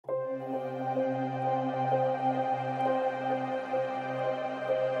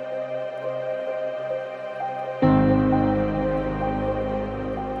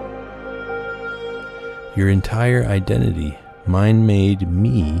Your entire identity, mind-made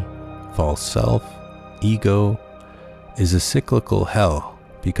me, false self, ego, is a cyclical hell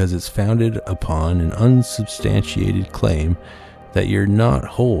because it's founded upon an unsubstantiated claim that you're not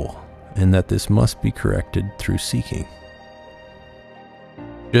whole and that this must be corrected through seeking.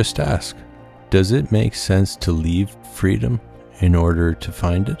 Just ask, does it make sense to leave freedom in order to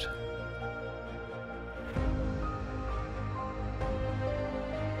find it?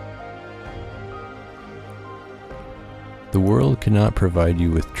 The world cannot provide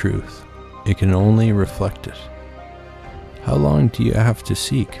you with truth. It can only reflect it. How long do you have to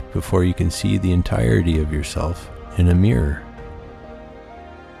seek before you can see the entirety of yourself in a mirror?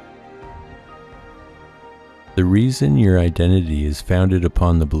 The reason your identity is founded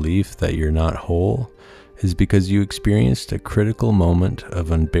upon the belief that you're not whole is because you experienced a critical moment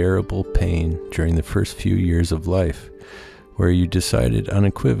of unbearable pain during the first few years of life, where you decided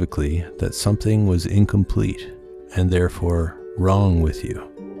unequivocally that something was incomplete and therefore wrong with you.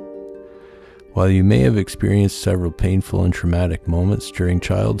 While you may have experienced several painful and traumatic moments during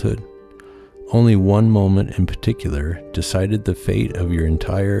childhood, only one moment in particular decided the fate of your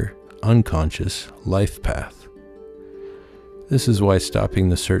entire unconscious life path. This is why stopping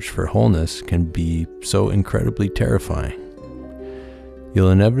the search for wholeness can be so incredibly terrifying.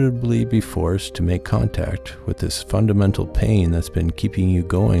 You'll inevitably be forced to make contact with this fundamental pain that's been keeping you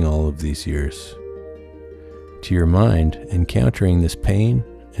going all of these years. To your mind, encountering this pain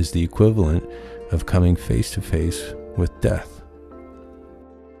is the equivalent of coming face to face with death.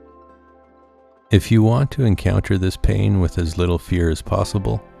 If you want to encounter this pain with as little fear as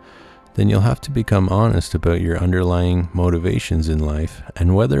possible, then you'll have to become honest about your underlying motivations in life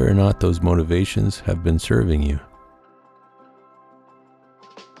and whether or not those motivations have been serving you.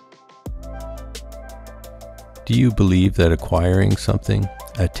 Do you believe that acquiring something,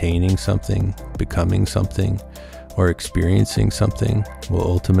 attaining something, becoming something, or experiencing something will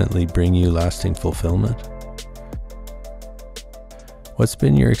ultimately bring you lasting fulfillment? What's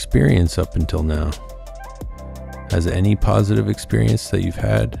been your experience up until now? Has any positive experience that you've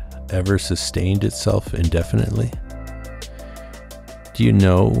had ever sustained itself indefinitely? Do you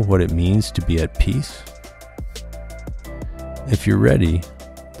know what it means to be at peace? If you're ready,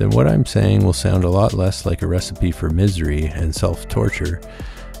 then what I'm saying will sound a lot less like a recipe for misery and self-torture,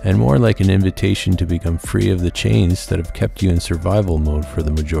 and more like an invitation to become free of the chains that have kept you in survival mode for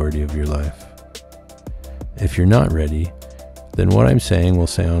the majority of your life. If you're not ready, then what I'm saying will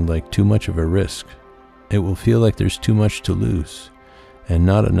sound like too much of a risk. It will feel like there's too much to lose, and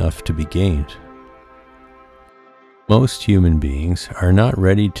not enough to be gained. Most human beings are not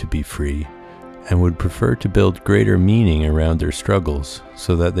ready to be free, and would prefer to build greater meaning around their struggles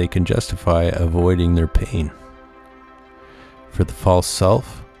so that they can justify avoiding their pain. For the false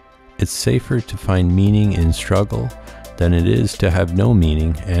self, it's safer to find meaning in struggle than it is to have no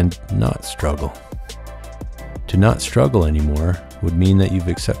meaning and not struggle. To not struggle anymore would mean that you've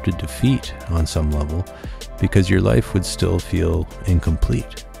accepted defeat on some level because your life would still feel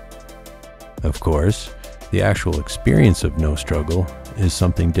incomplete. Of course, the actual experience of no struggle is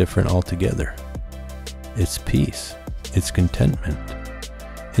something different altogether. It's peace, it's contentment.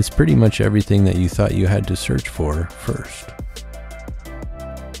 It's pretty much everything that you thought you had to search for first.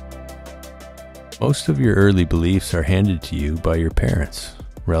 Most of your early beliefs are handed to you by your parents,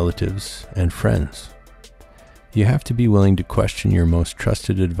 relatives, and friends. You have to be willing to question your most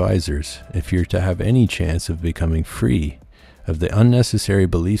trusted advisors if you're to have any chance of becoming free of the unnecessary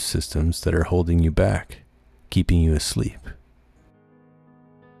belief systems that are holding you back, keeping you asleep.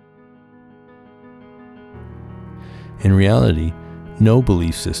 In reality, no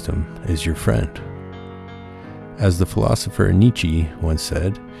belief system is your friend. As the philosopher Nietzsche once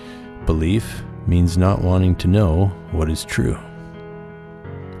said, belief means not wanting to know what is true.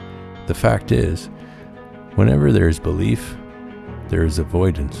 The fact is, whenever there is belief, there is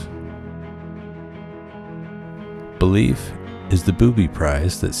avoidance. Belief is the booby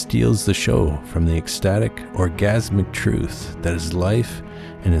prize that steals the show from the ecstatic, orgasmic truth that is life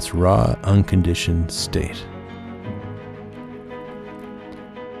in its raw, unconditioned state.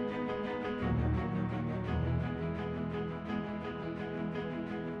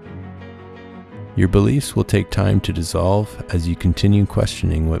 Your beliefs will take time to dissolve as you continue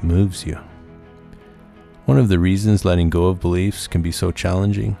questioning what moves you. One of the reasons letting go of beliefs can be so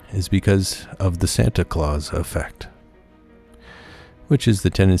challenging is because of the Santa Claus effect, which is the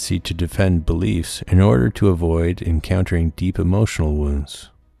tendency to defend beliefs in order to avoid encountering deep emotional wounds.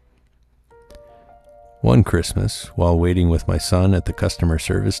 One Christmas, while waiting with my son at the customer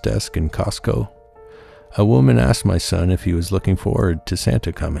service desk in Costco, a woman asked my son if he was looking forward to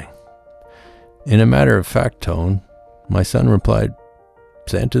Santa coming. In a matter-of-fact tone, my son replied,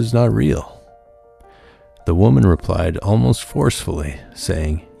 "Santa's not real." The woman replied almost forcefully,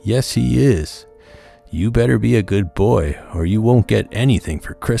 saying, "Yes, he is. You better be a good boy or you won't get anything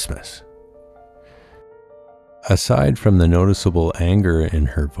for Christmas." Aside from the noticeable anger in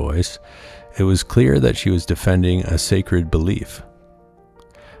her voice, it was clear that she was defending a sacred belief.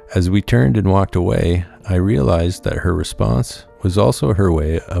 As we turned and walked away, I realized that her response was also her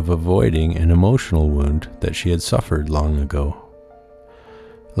way of avoiding an emotional wound that she had suffered long ago.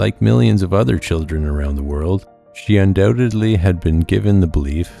 Like millions of other children around the world, she undoubtedly had been given the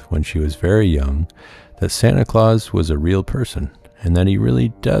belief when she was very young that Santa Claus was a real person and that he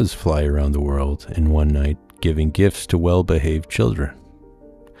really does fly around the world in one night giving gifts to well-behaved children.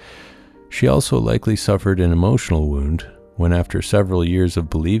 She also likely suffered an emotional wound when, after several years of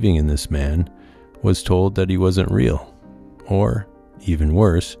believing in this man, was told that he wasn't real, or, even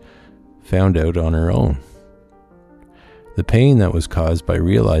worse, found out on her own. The pain that was caused by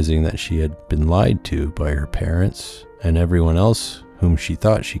realizing that she had been lied to by her parents and everyone else whom she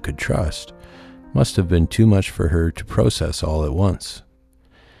thought she could trust must have been too much for her to process all at once.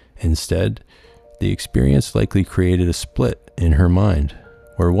 Instead, the experience likely created a split in her mind,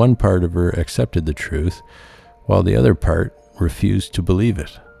 where one part of her accepted the truth, while the other part refused to believe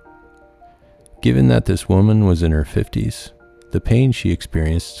it. Given that this woman was in her 50s, the pain she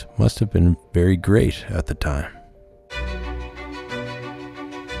experienced must have been very great at the time.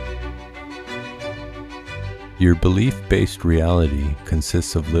 Your belief-based reality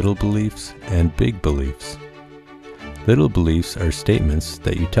consists of little beliefs and big beliefs. Little beliefs are statements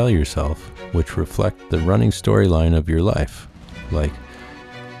that you tell yourself which reflect the running storyline of your life, like,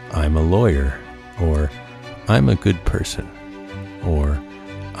 "I'm a lawyer," or "I'm a good person," or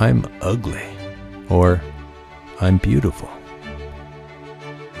 "I'm ugly," or "I'm beautiful."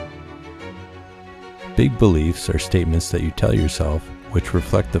 Big beliefs are statements that you tell yourself which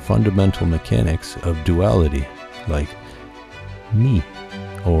reflect the fundamental mechanics of duality, like me,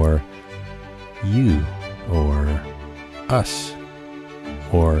 or you, or us,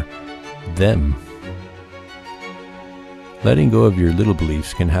 or them. Letting go of your little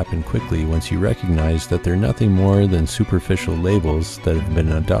beliefs can happen quickly once you recognize that they're nothing more than superficial labels that have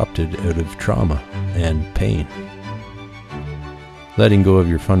been adopted out of trauma and pain. Letting go of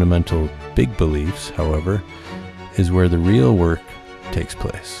your fundamental big beliefs, however, is where the real work takes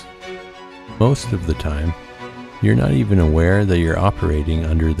place. Most of the time, you're not even aware that you're operating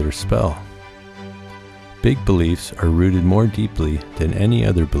under their spell. Big beliefs are rooted more deeply than any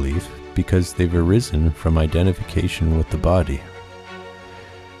other belief because they've arisen from identification with the body.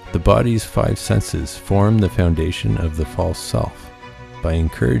 The body's 5 senses form the foundation of the false self by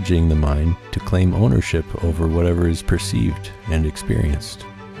encouraging the mind to claim ownership over whatever is perceived and experienced.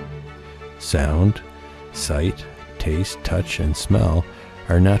 Sound, sight, taste, touch, and smell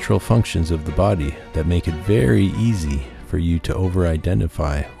are natural functions of the body that make it very easy for you to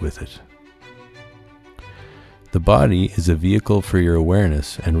over-identify with it. The body is a vehicle for your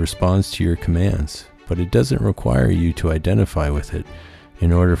awareness and responds to your commands, but it doesn't require you to identify with it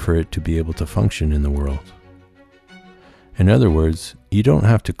in order for it to be able to function in the world. In other words, you don't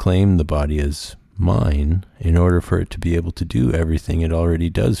have to claim the body as mine in order for it to be able to do everything it already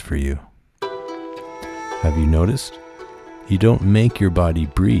does for you. Have you noticed? You don't make your body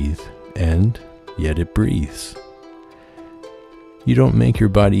breathe, and yet it breathes. You don't make your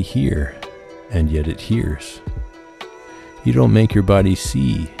body hear, and yet it hears. You don't make your body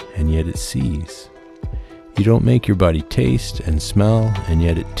see, and yet it sees. You don't make your body taste and smell, and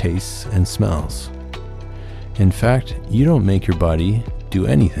yet it tastes and smells. In fact, you don't make your body do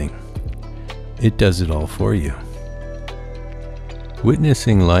anything. It does it all for you.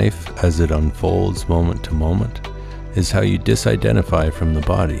 Witnessing life as it unfolds moment to moment is how you disidentify from the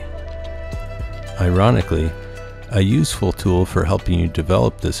body. Ironically, a useful tool for helping you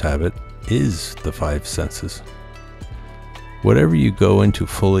develop this habit is the 5 senses. Whatever you go into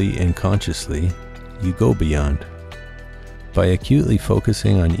fully and consciously, you go beyond. By acutely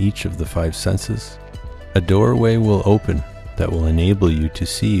focusing on each of the 5 senses, a doorway will open that will enable you to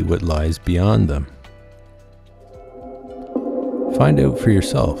see what lies beyond them. Find out for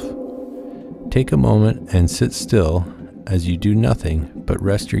yourself. Take a moment and sit still as you do nothing but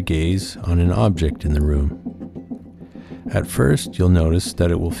rest your gaze on an object in the room. At first, you'll notice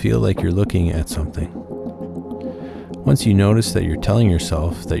that it will feel like you're looking at something. Once you notice that you're telling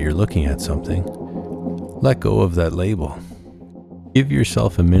yourself that you're looking at something, let go of that label. Give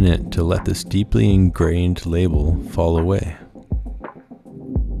yourself a minute to let this deeply ingrained label fall away.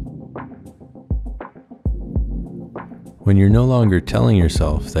 When you're no longer telling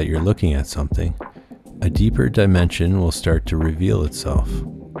yourself that you're looking at something, a deeper dimension will start to reveal itself.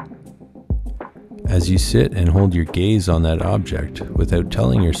 As you sit and hold your gaze on that object without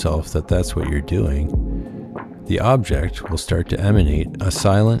telling yourself that that's what you're doing, the object will start to emanate a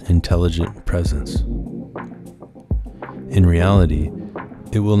silent, intelligent presence. In reality,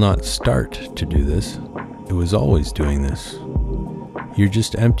 it will not start to do this. It was always doing this. You're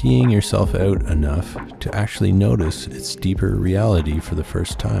just emptying yourself out enough to actually notice its deeper reality for the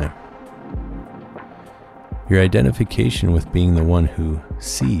first time. Your identification with being the one who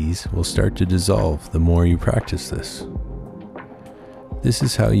sees will start to dissolve the more you practice this. This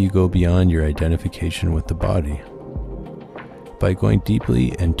is how you go beyond your identification with the body. By going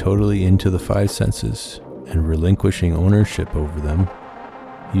deeply and totally into the five senses and relinquishing ownership over them,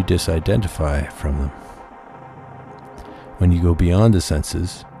 you disidentify from them. When you go beyond the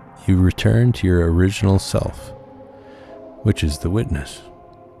senses, you return to your original self, which is the witness.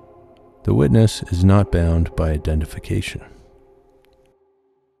 The witness is not bound by identification.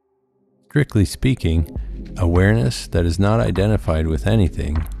 Strictly speaking, awareness that is not identified with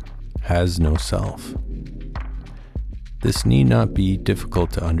anything has no self. This need not be difficult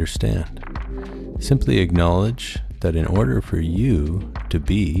to understand. Simply acknowledge that in order for you to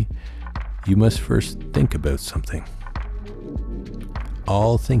be, you must first think about something.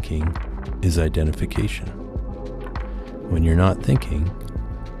 All thinking is identification. When you're not thinking,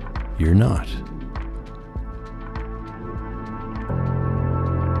 you're not.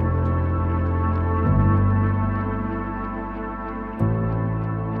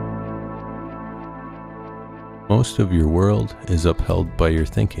 Most of your world is upheld by your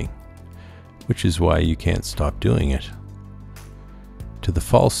thinking, which is why you can't stop doing it. To the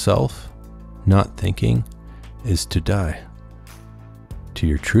false self, not thinking is to die. To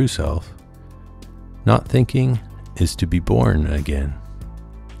your true self, not thinking is to be born again.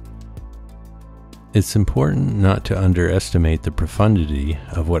 It's important not to underestimate the profundity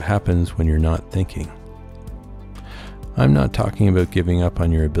of what happens when you're not thinking. I'm not talking about giving up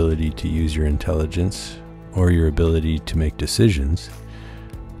on your ability to use your intelligence or your ability to make decisions.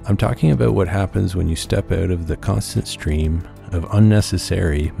 I'm talking about what happens when you step out of the constant stream of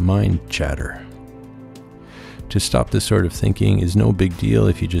unnecessary mind chatter. To stop this sort of thinking is no big deal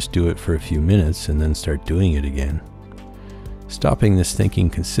if you just do it for a few minutes and then start doing it again. Stopping this thinking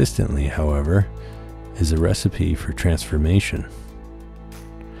consistently, however, is a recipe for transformation.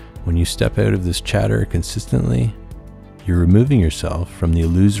 When you step out of this chatter consistently, you're removing yourself from the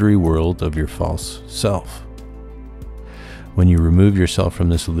illusory world of your false self. When you remove yourself from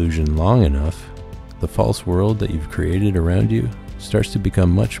this illusion long enough, the false world that you've created around you starts to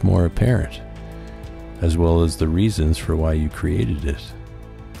become much more apparent, as well as the reasons for why you created it.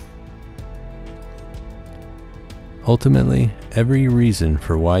 Ultimately, every reason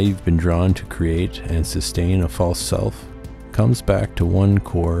for why you've been drawn to create and sustain a false self comes back to one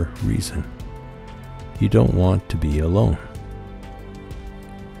core reason. You don't want to be alone.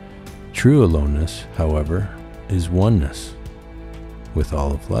 True aloneness, however, is oneness with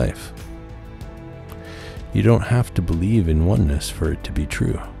all of life. You don't have to believe in oneness for it to be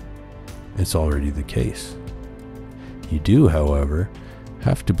true. It's already the case. You do, however,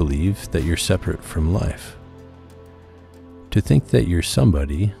 have to believe that you're separate from life. To think that you're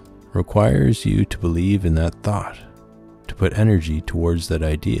somebody requires you to believe in that thought, to put energy towards that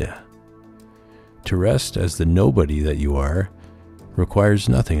idea. To rest as the nobody that you are requires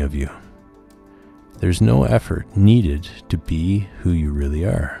nothing of you. There's no effort needed to be who you really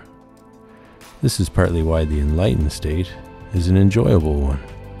are. This is partly why the enlightened state is an enjoyable one,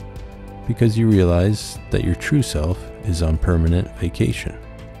 because you realize that your true self is on permanent vacation.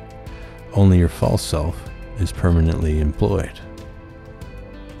 Only your false self is permanently employed.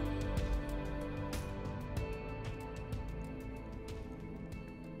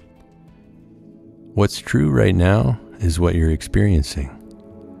 What's true right now is what you're experiencing.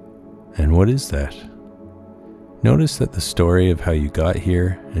 And what is that? Notice that the story of how you got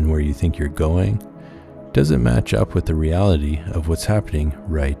here and where you think you're going doesn't match up with the reality of what's happening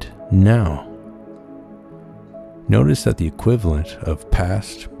right now. Notice that the equivalent of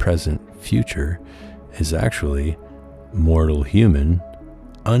past, present, future is actually mortal human,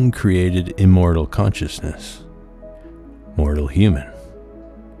 uncreated immortal consciousness. Mortal human.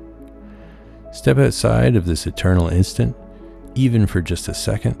 Step outside of this eternal instant, even for just a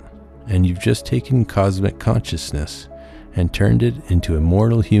second, and you've just taken cosmic consciousness and turned it into a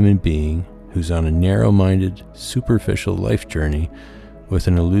mortal human being who's on a narrow-minded, superficial life journey with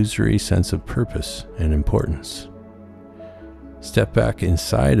an illusory sense of purpose and importance. Step back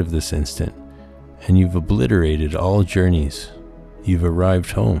inside of this instant and you've obliterated all journeys. You've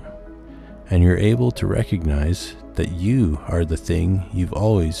arrived home, and you're able to recognize that you are the thing you've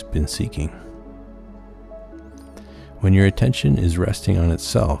always been seeking. When your attention is resting on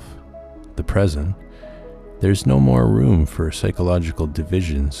itself, the present, there's no more room for psychological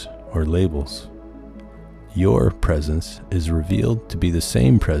divisions or labels. Your presence is revealed to be the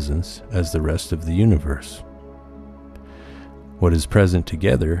same presence as the rest of the universe. What is present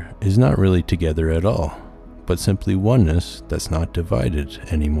together is not really together at all, but simply oneness that's not divided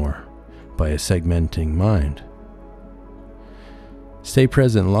anymore by a segmenting mind. Stay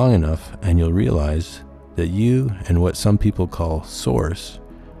present long enough and you'll realize that you and what some people call Source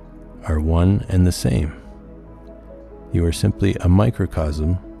are one and the same. You are simply a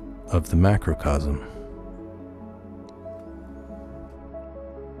microcosm of the macrocosm.